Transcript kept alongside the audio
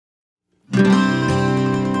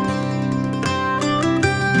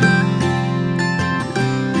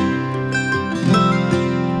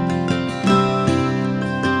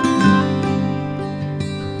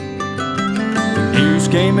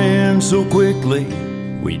happened so quickly,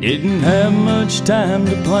 we didn't have much time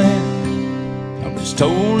to plan. I was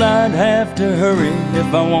told I'd have to hurry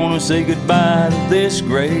if I want to say goodbye to this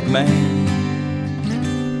great man.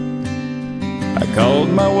 I called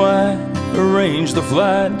my wife, arranged the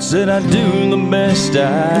flight, said I'd do the best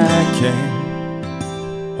I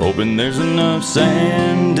can, hoping there's enough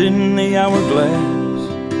sand in the hourglass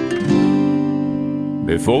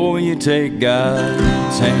before you take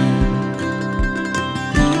God's hand.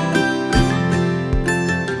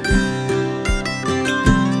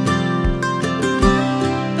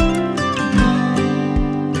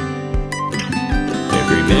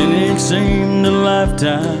 Every minute seemed a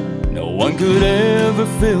lifetime. No one could ever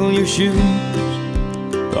fill your shoes.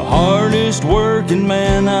 The hardest working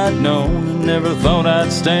man I'd known, and never thought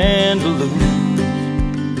I'd stand to lose.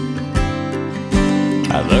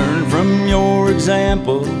 I learned from your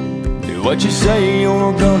example, do what you say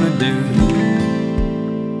you're gonna do.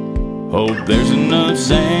 Hope there's enough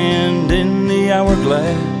sand in the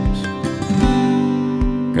hourglass,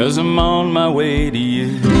 'cause I'm on my way to you.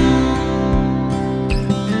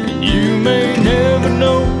 And you may never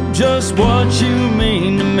know just what you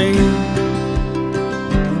mean to me,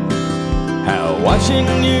 how watching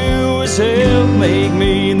you has helped make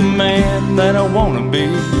me the man that I wanna be.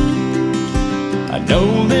 I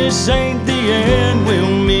know this ain't the end,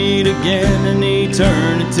 we'll meet again in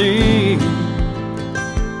eternity,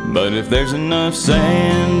 but if there's enough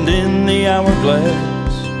sand in the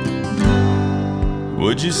hourglass,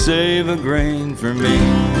 would you save a grain for me?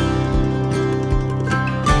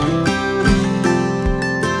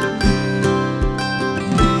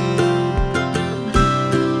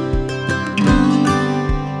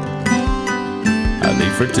 I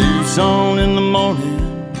leave for Tucson in the morning,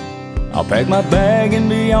 I'll pack my bag and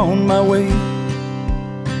be on my way.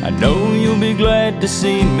 I know you'll be glad to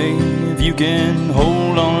see me if you can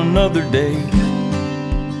hold on another day.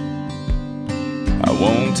 I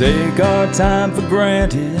won't take our time for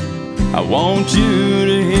granted, I want you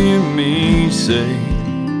to hear me say,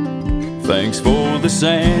 thanks for the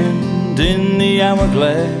sand in the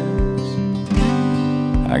hourglass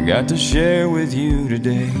I got to share with you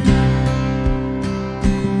today.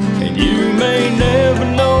 And you may never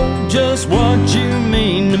know just what you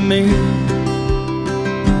mean to me,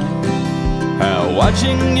 how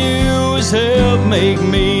watching you has helped make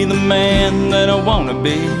me the man that I wanna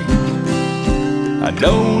be. I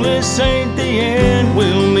know this ain't the end,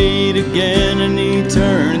 we'll meet again in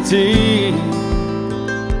eternity,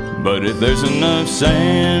 but if there's enough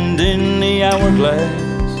sand in the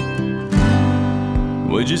hourglass,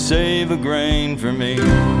 would you save a grain for me?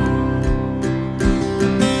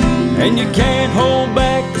 And you can't hold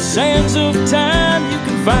back the sands of time, you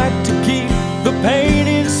can fight to keep the pain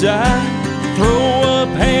inside. Throw up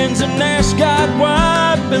hands and ask God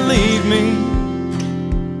why. Believe me,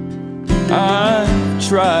 I've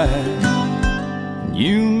tried.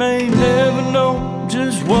 You may never know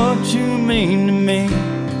just what you mean to me,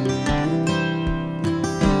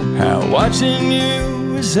 how watching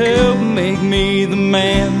you has helped make me the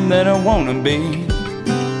man that I wanna be.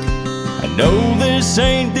 I know this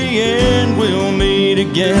ain't the end, we'll meet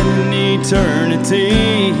again in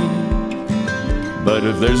eternity, but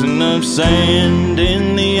if there's enough sand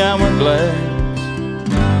in the hourglass,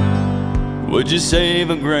 would you save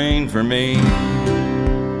a grain for me?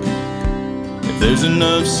 If there's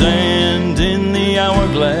enough sand in the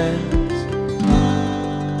hourglass,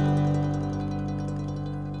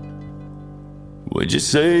 would you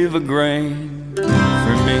save a grain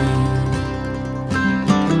for me?